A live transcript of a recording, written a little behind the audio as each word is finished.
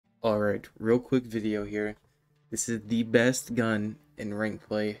Alright, real quick video here. This is the best gun in rank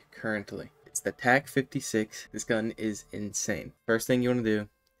play currently. It's the TAQ 56. This gun is insane. First thing you want to do,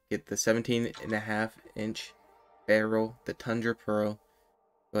 get the 17.5-inch barrel, the Tundra Pro.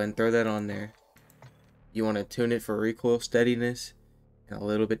 Go ahead and throw that on there. You want to tune it for recoil steadiness and a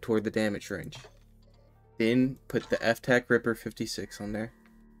little bit toward the damage range. Then put the TAQ Ripper 56 on there.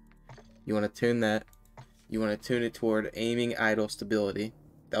 You want to tune that. You want to tune it toward aiming idle stability.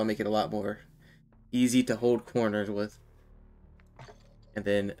 That'll make it a lot more easy to hold corners with. And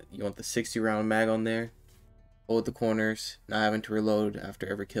then you want the 60 round mag on there. Hold the corners, not having to reload after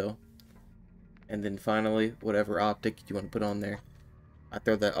every kill. And then finally, whatever optic you want to put on there. I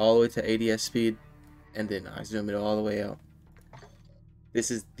throw that all the way to ADS speed, and then I zoom it all the way out.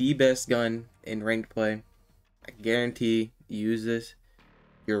 This is the best gun in ranked play. I guarantee you use this,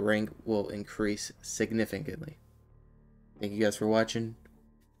 your rank will increase significantly. Thank you guys for watching.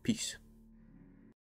 Peace.